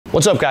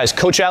What's up guys,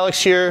 Coach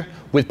Alex here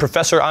with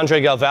Professor Andre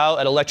Galvao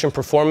at Electrum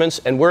Performance,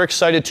 and we're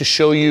excited to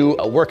show you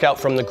a workout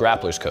from the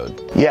Grappler's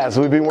Code. Yeah,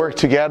 so we've been working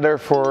together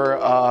for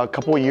a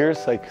couple of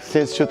years, like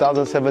since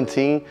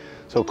 2017.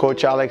 So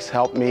Coach Alex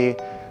helped me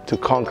to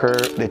conquer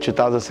the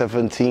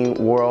 2017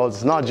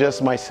 Worlds, not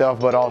just myself,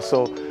 but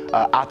also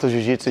Atos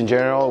BJJ in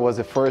general. It was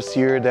the first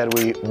year that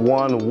we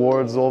won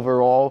Worlds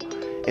overall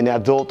in the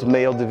adult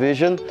male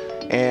division.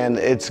 And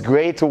it's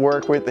great to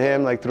work with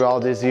him like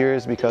throughout these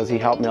years because he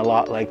helped me a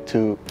lot like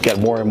to get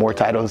more and more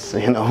titles,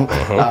 you know.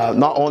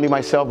 Not only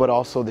myself, but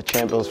also the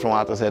champions from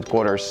Atos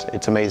headquarters.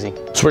 It's amazing.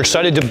 So we're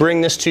excited to bring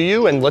this to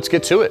you, and let's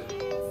get to it.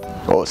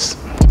 Os.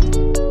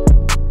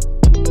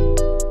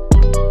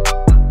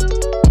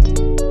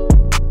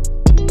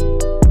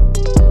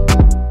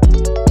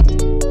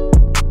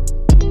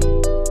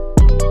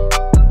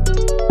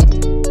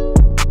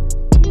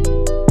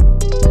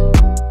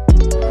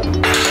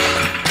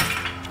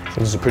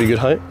 This is a pretty good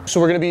height. So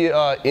we're gonna be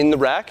in the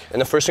rack, and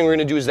the first thing we're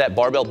gonna do is that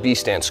barbell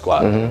B-stand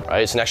squat.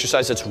 Right? It's an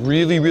exercise that's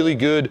really, really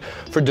good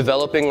for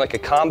developing like a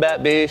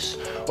combat base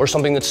or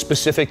something that's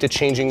specific to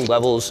changing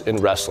levels in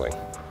wrestling.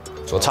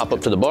 So let's hop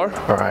up to the bar.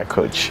 All right,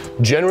 coach.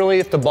 Generally,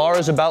 if the bar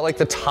is about like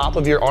the top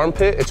of your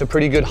armpit, it's a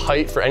pretty good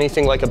height for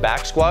anything like a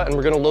back squat, and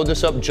we're gonna load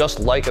this up just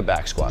like a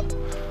back squat.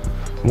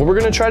 What we're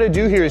gonna try to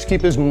do here is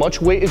keep as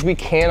much weight as we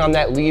can on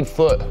that lead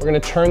foot. We're gonna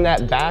turn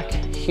that back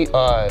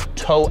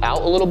toe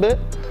out a little bit,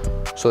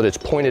 so that it's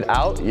pointed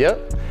out,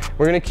 yep.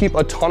 We're gonna keep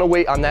a ton of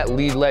weight on that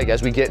lead leg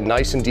as we get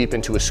nice and deep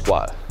into a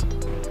squat.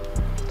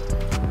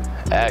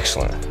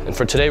 Excellent. And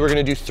for today, we're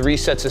gonna do 3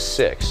 sets of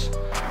 6.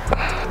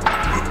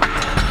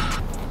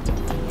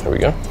 There we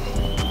go.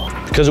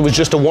 Because it was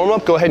just a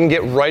warm-up, go ahead and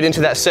get right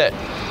into that set.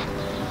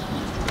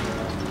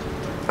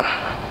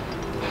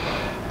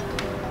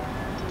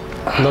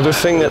 Another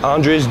thing that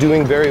Andre is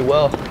doing very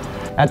well.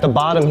 At the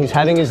bottom, he's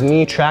having his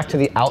knee track to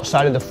the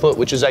outside of the foot,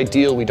 which is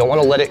ideal. We don't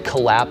want to let it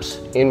collapse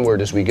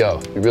inward as we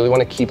go. We really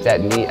want to keep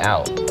that knee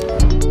out.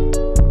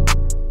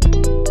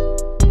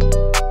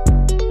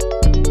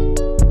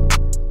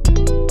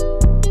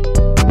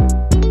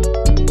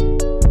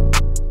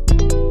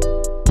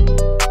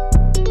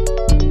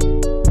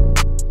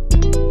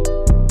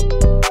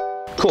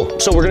 Cool,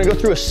 so we're going to go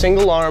through a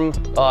single arm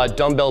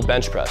dumbbell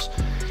bench press.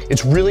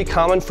 It's really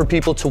common for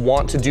people to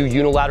want to do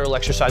unilateral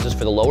exercises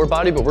for the lower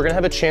body, but we're gonna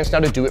have a chance now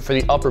to do it for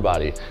the upper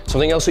body.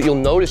 Something else that you'll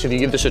notice if you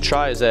give this a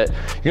try is that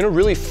you're gonna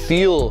really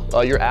feel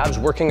your abs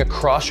working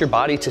across your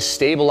body to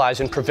stabilize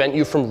and prevent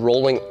you from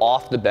rolling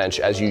off the bench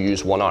as you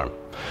use one arm.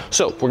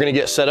 So we're gonna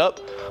get set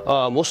up.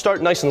 We'll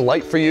start nice and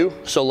light for you.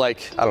 So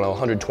like, I don't know,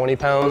 120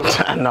 pounds?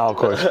 No, of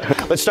course.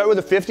 Let's start with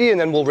a 50 and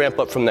then we'll ramp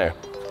up from there.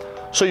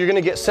 So you're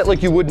gonna get set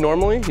like you would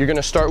normally. You're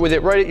gonna start with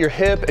it right at your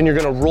hip and you're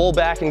gonna roll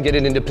back and get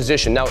it into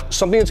position. Now,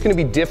 something that's gonna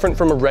be different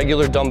from a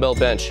regular dumbbell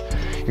bench,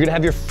 you're gonna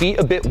have your feet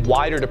a bit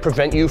wider to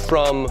prevent you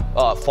from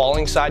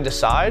falling side to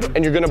side,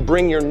 and you're gonna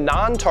bring your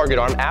non-target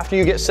arm, after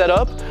you get set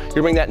up,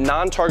 you bring that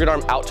non-target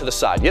arm out to the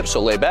side. Yep, so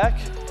lay back.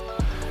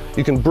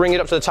 You can bring it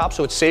up to the top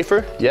so it's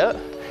safer, yeah.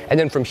 And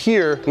then from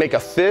here, make a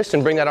fist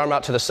and bring that arm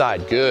out to the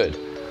side, good.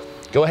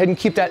 Go ahead and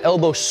keep that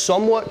elbow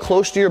somewhat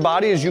close to your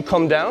body as you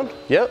come down,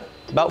 yep.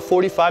 About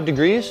 45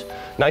 degrees,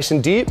 nice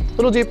and deep, a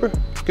little deeper,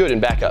 good, and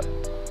back up.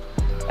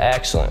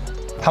 Excellent.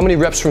 How many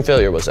reps from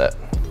failure was that?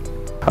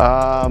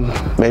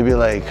 Maybe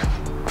like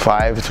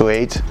 5 to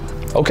 8.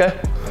 Okay,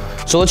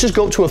 so let's just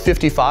go to a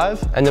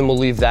 55, and then we'll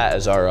leave that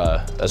as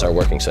our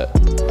working set.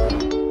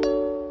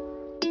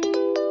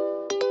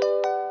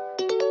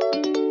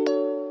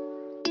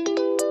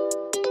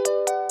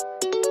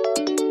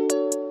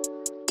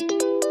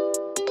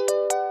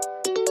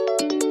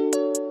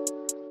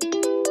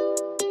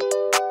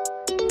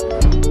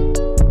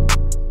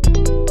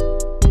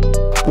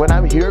 When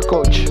I'm here,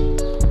 coach,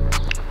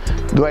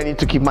 do I need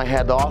to keep my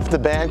head off the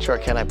bench or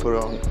can I put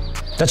it on?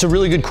 That's a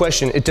really good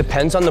question. It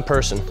depends on the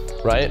person,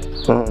 right?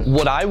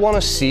 What I want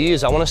to see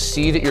is I want to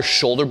see that your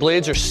shoulder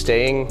blades are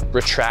staying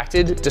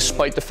retracted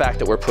despite the fact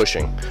that we're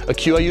pushing. A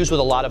cue I use with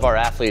a lot of our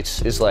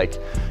athletes is like,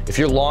 if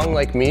you're long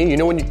like me, you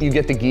know when you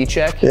get the gi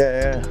check?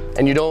 Yeah.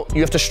 And you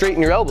have to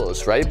straighten your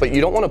elbows, right? But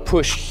you don't want to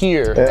push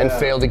here and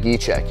fail the gi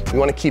check. You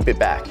want to keep it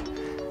back.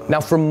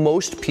 Now for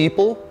most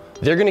people,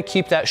 they're going to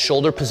keep that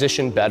shoulder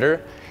position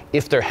better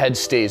if their head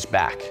stays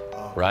back,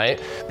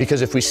 right?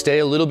 Because if we stay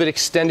a little bit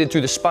extended through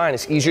the spine,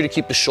 it's easier to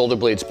keep the shoulder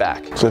blades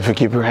back. So if you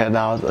keep your head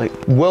out, like...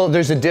 Well,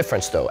 there's a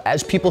difference though.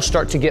 As people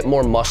start to get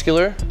more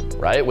muscular,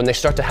 right? When they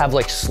start to have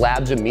like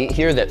slabs of meat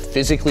here that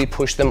physically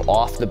push them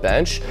off the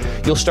bench,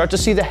 you'll start to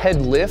see the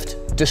head lift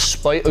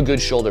despite a good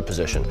shoulder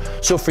position.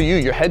 So for you,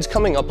 your head's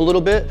coming up a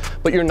little bit,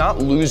 but you're not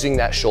losing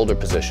that shoulder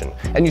position.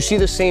 And you see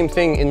the same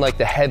thing in like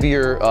the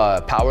heavier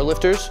power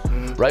lifters,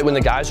 right? When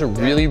the guys are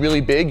really,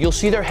 really big, you'll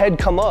see their head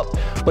come up,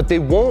 but they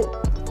won't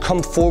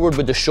come forward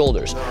with the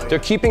shoulders. They're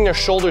keeping their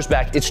shoulders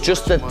back. It's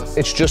just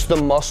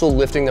the muscle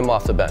lifting them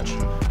off the bench.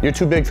 You're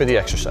too big for the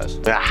exercise.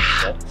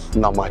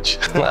 Not much.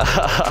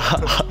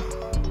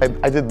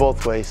 I did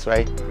both ways,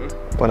 right?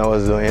 When I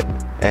was doing it.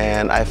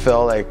 And I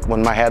felt like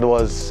when my head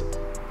was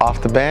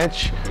off the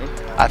bench,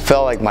 I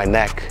felt like my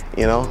neck,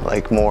 you know,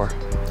 like more.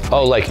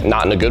 Oh, like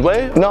not in a good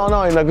way? No,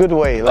 no, in a good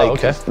way. Like,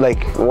 okay.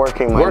 Like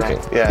working my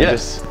neck. Yeah,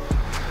 just.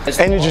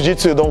 And in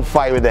jiu-jitsu, don't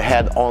fight with the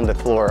head on the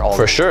floor all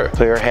For sure.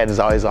 So your head is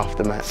always off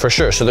the mat. For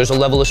sure. So there's a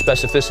level of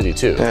specificity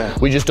too. Yeah.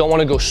 We just don't want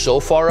to go so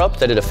far up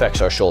that it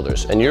affects our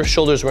shoulders. And your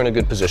shoulders were in a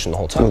good position the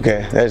whole time.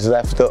 Okay. There's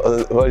left.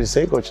 What do you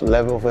say, coach?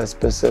 Level of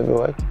specific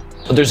what?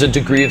 There's a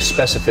degree of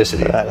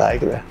specificity. I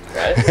like that.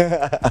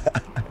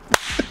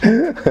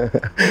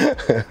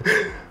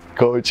 Right?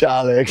 Coach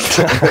Alex.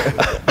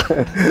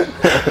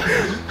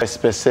 A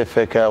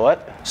specific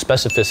what?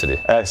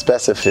 Specificity.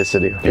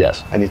 Specificity. Okay.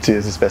 Yes. I need to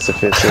use the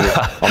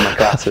specificity on my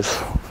classes.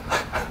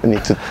 I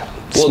need to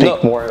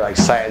speak more like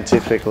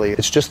scientifically.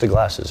 It's just the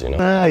glasses, you know.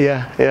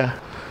 Yeah.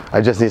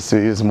 I just need to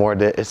use more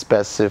the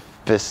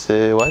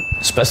specificity. What?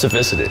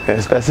 Specificity. Yeah,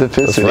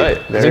 specificity. That's right.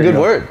 It's a good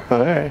word.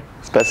 All right.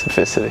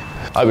 Specificity.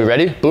 Are we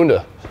ready?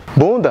 Bunda.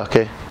 Bunda.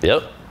 Okay.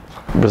 Yep.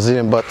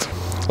 Brazilian butt.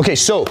 Okay,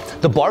 so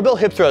the barbell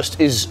hip thrust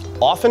is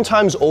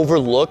oftentimes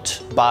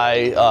overlooked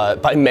by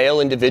male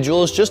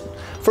individuals just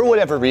for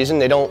whatever reason.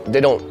 They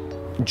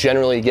don't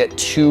generally get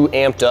too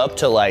amped up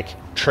to like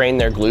train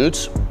their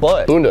glutes,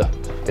 but Bunda,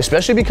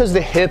 especially because the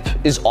hip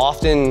is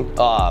often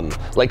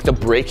like the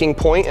breaking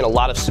point in a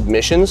lot of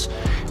submissions.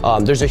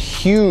 There's a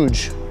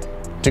huge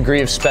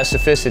degree of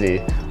specificity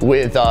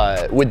with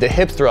the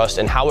hip thrust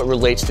and how it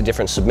relates to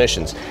different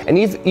submissions. And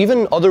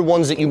even other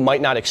ones that you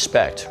might not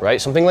expect, right?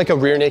 Something like a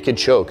rear naked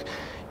choke.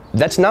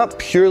 That's not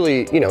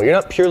purely, you know, you're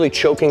not purely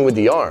choking with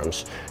the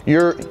arms.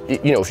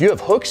 If you have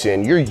hooks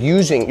in,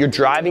 you're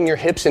driving your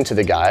hips into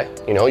the guy,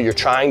 you know, you're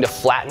trying to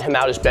flatten him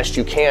out as best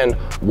you can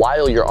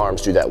while your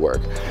arms do that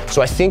work.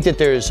 So I think that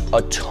there's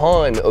a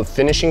ton of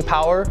finishing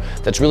power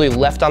that's really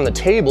left on the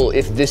table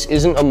if this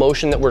isn't a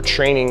motion that we're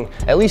training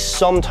at least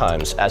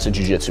sometimes as a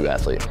jiu-jitsu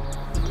athlete.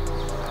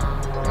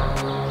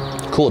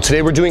 Cool,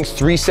 today we're doing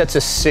 3 sets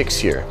of 6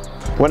 here.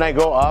 When I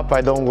go up,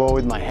 I don't go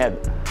with my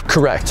head.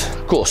 Correct.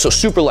 Cool, so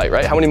super light,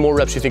 right? How many more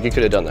reps do you think you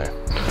could have done there?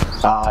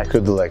 I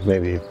could do like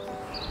maybe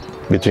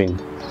between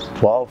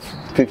 12,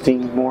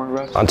 15 more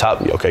reps. On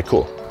top, okay,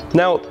 cool.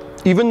 Now,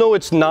 even though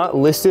it's not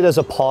listed as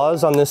a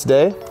pause on this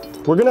day,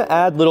 we're gonna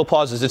add little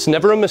pauses. It's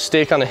never a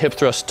mistake on a hip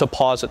thrust to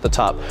pause at the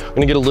top. We're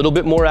gonna get a little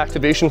bit more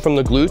activation from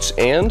the glutes,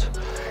 and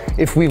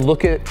if we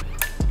look at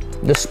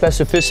the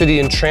specificity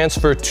and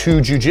transfer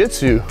to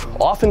jiu-jitsu,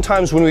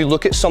 oftentimes when we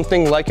look at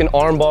something like an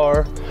arm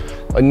bar,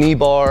 a knee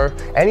bar,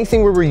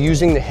 anything where we're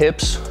using the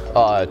hips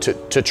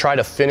to try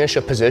to finish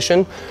a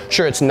position,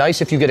 sure, it's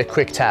nice if you get a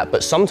quick tap,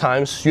 but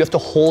sometimes you have to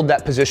hold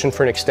that position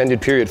for an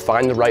extended period,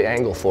 find the right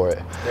angle for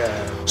it.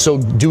 Yeah. So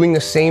doing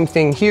the same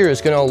thing here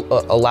is gonna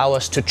allow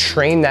us to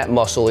train that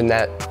muscle in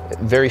that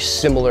very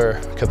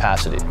similar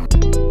capacity.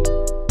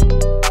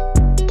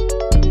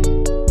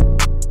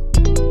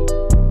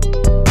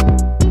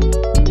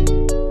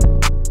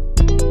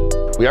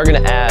 We are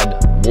gonna add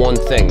one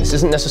thing. This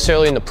isn't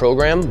necessarily in the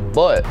program,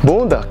 but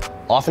Bunda.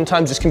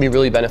 Oftentimes this can be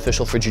really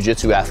beneficial for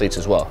jiu-jitsu athletes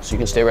as well. So you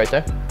can stay right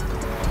there.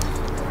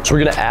 So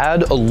we're gonna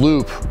add a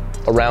loop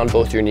around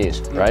both your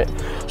knees, right?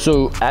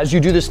 So as you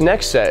do this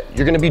next set,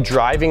 you're gonna be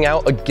driving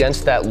out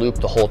against that loop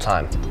the whole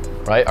time,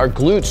 right? Our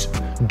glutes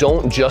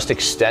don't just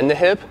extend the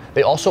hip,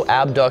 they also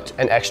abduct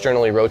and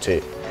externally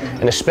rotate.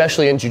 And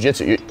especially in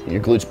jiu-jitsu,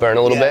 your glutes burn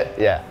a little bit?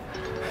 Yeah.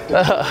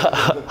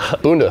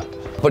 Bunda.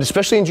 But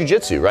especially in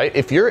jiu-jitsu, right?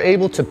 If you're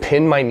able to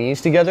pin my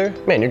knees together,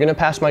 man, you're gonna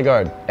pass my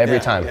guard every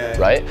time,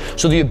 right?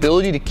 So the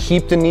ability to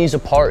keep the knees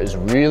apart is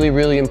really,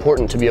 really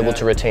important to be able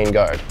to retain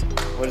guard.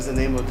 What is the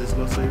name of this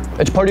muscle?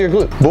 It's part of your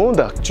glute.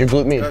 Bunda. It's your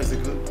glute med. Oh, it's the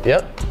glute?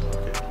 Yep.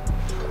 Okay.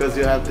 Because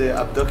you have the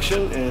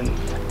abduction and...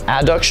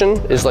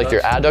 Adduction is like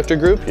your adductor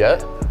group,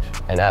 yep.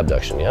 And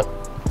abduction, yep.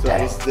 So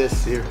it's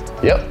this here.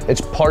 Yep, it's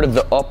part of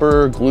the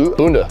upper glute.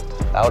 Bunda,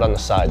 out on the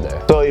side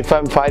there. So if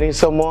I'm fighting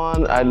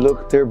someone, I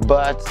look their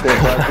butt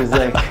is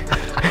like,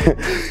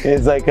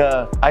 it's like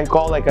I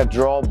call like a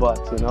draw butt,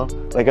 you know?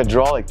 Like a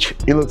draw, like,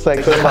 it looks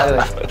like somebody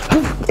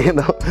like, you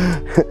know?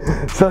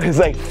 So it's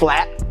like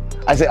flat.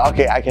 I say,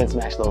 okay, I can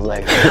smash those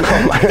legs.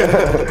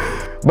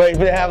 But if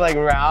they have like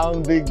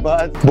round, big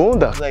butts,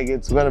 Bunda, like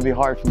it's gonna be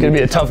hard for me. It's gonna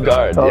be a tough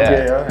guard,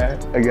 okay, yeah. All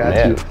right, I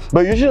got you.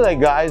 But usually like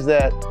guys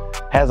that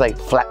has like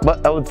flat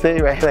butt, I would say,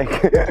 right? Like,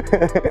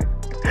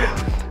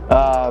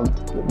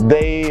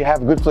 they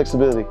have good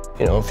flexibility.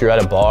 You know, if you're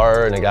at a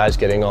bar and a guy's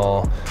getting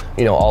all,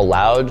 you know, all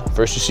loud,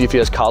 first you see if he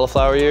has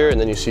cauliflower ear, and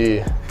then you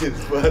see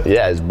his butt.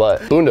 Yeah, his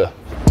butt. Bunda.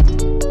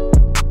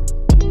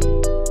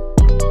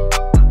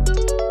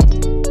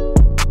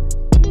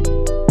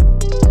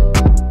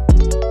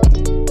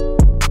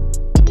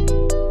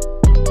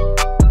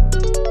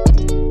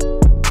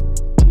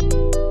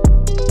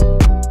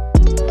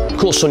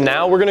 Cool, so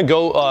now we're gonna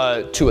go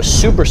to a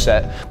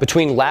superset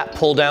between lat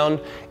pull down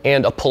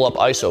and a pull up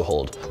iso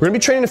hold. We're gonna be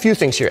training a few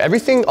things here.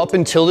 Everything up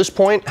until this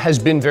point has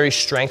been very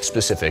strength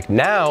specific.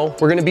 Now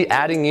we're gonna be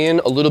adding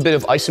in a little bit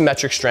of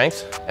isometric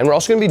strength, and we're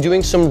also gonna be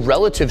doing some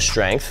relative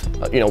strength,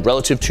 you know,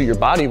 relative to your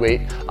body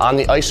weight on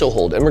the iso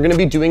hold, and we're gonna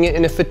be doing it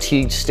in a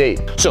fatigued state.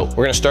 So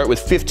we're gonna start with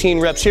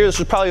 15 reps here. This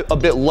is probably a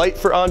bit light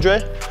for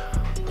Andre.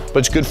 but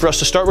it's good for us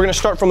to start. We're gonna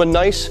start from a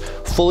nice,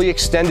 fully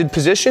extended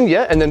position,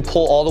 yeah, and then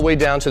pull all the way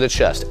down to the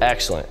chest.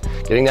 Excellent.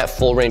 Getting that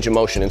full range of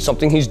motion. And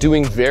something he's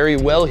doing very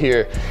well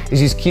here is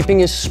he's keeping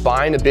his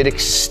spine a bit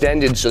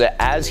extended so that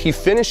as he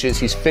finishes,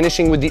 he's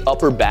finishing with the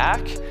upper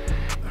back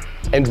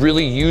and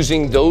really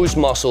using those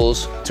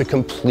muscles to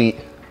complete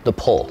the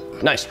pull.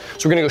 Nice.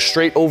 So we're gonna go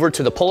straight over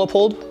to the pull-up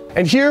hold.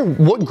 And here,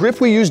 what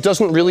grip we use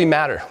doesn't really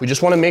matter. We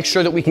just wanna make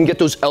sure that we can get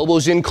those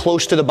elbows in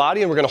close to the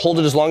body, and we're gonna hold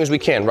it as long as we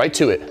can, right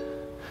to it.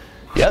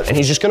 Yep, and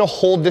he's just gonna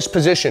hold this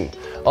position.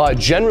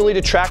 Generally,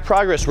 to track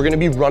progress, we're gonna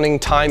be running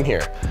time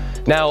here.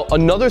 Now,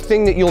 another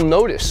thing that you'll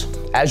notice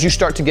as you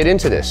start to get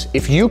into this,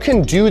 if you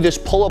can do this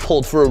pull-up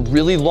hold for a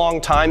really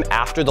long time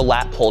after the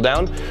lat pull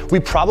down, we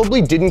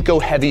probably didn't go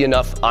heavy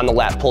enough on the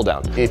lat pull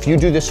down. If you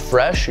do this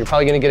fresh, you're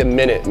probably gonna get a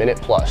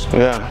minute plus.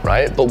 Yeah.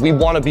 Right? But we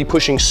wanna be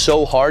pushing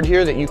so hard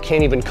here that you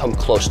can't even come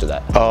close to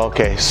that. Oh,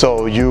 okay,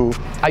 so you...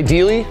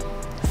 Ideally,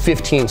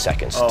 15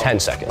 seconds, 10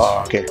 seconds.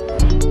 Oh, okay.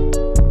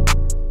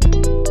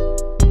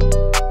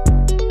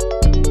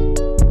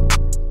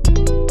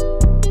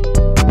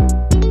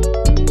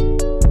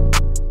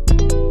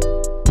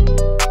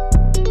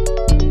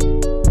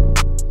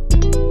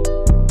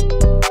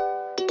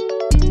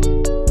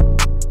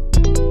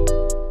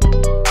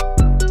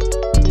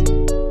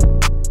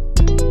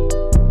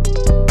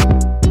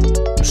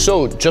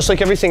 So just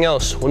like everything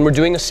else, when we're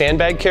doing a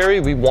sandbag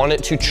carry, we want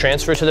it to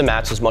transfer to the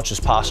mats as much as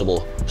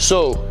possible.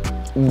 So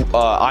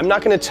I'm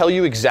not gonna tell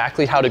you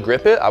exactly how to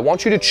grip it. I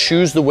want you to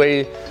choose the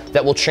way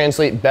that will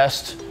translate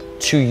best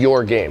to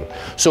your game.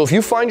 So if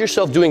you find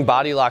yourself doing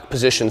body lock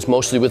positions,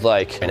 mostly with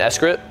like an S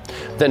grip,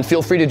 then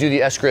feel free to do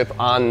the S grip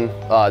on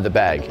the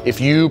bag. If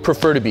you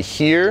prefer to be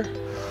here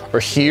or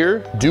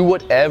here, do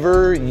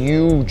whatever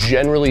you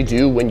generally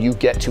do when you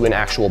get to an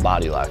actual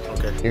body lock.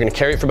 Okay. You're gonna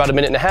carry it for about a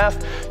minute and a half,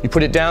 you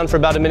put it down for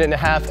about a minute and a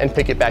half and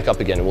pick it back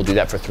up again, and we'll do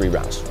that for 3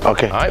 rounds.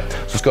 Okay. All right, so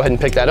let's go ahead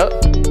and pick that up.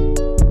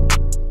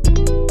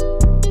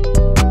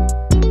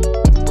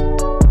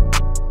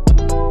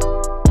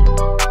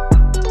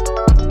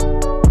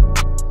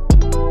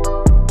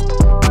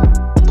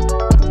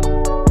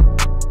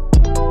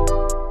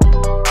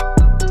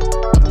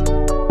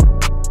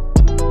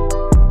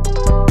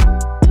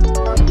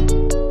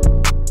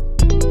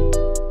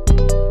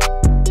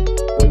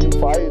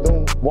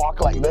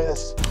 Walk like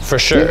this. For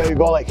sure. You know, you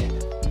go like,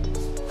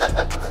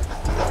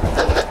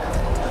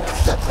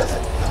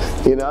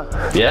 you know?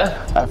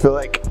 Yeah. I feel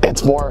like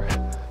it's more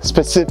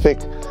specific.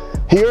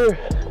 Here,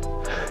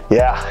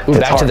 yeah. Ooh,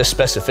 back to the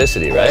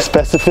specificity, right?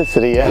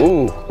 Specificity, yeah.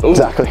 Ooh.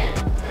 Exactly.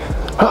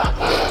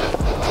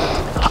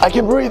 I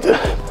can breathe.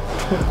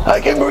 I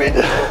can breathe.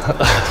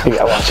 You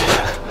gotta watch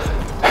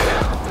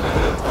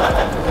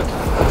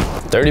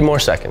it. 30 more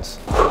seconds.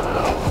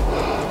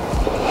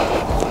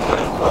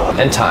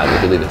 And time, we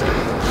can leave it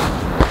there.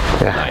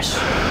 Yeah. Nice.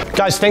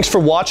 Guys, thanks for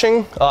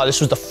watching. This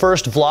was the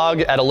first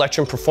vlog at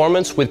Electrum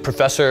Performance with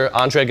Professor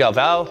Andre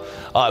Galvao.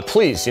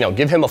 Please,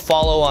 give him a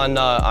follow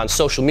on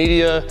social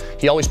media.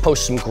 He always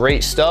posts some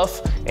great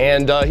stuff,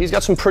 and he's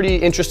got some pretty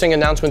interesting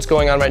announcements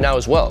going on right now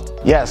as well.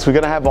 Yes, we're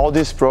gonna have all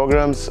these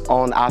programs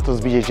on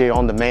Atos BJJ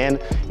On Demand.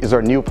 Is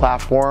our new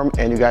platform,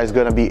 and you guys are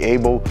gonna be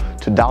able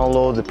to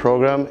download the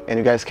program, and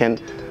you guys can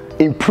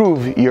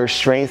improve your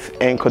strength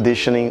and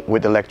conditioning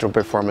with Electrum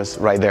Performance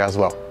right there as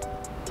well.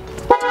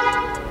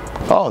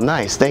 Oh,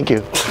 nice, thank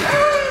you.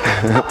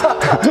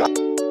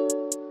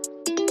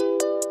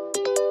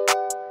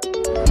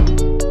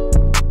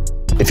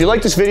 If you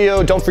like this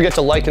video, don't forget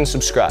to like and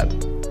subscribe.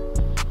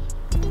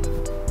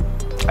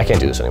 I can't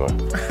do this anymore.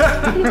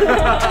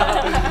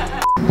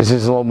 Is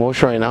this slow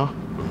motion right now?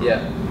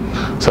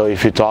 Yeah. So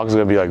if you talk, it's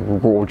gonna be like,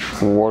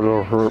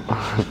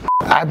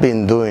 I've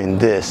been doing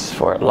this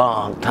for a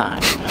long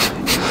time.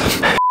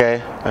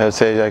 Okay, I would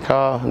say like,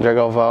 oh,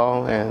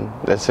 Galvao, and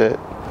that's it.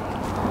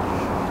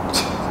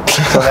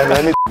 So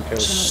let me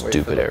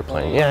Stupid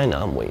airplane. Yeah, I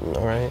know, I'm waiting,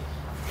 all right?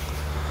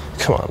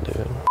 Come on,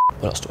 dude.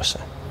 What else do I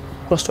say?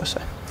 What else do I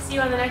say? See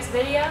you on the next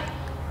video.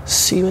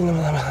 See you in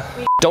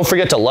the... Don't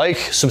forget to like,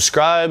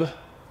 subscribe,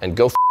 and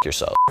go f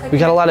yourself. We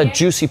got a lot of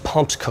juicy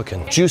pumps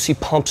cooking. Juicy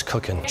pumps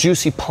cooking.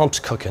 Juicy pumps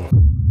cooking.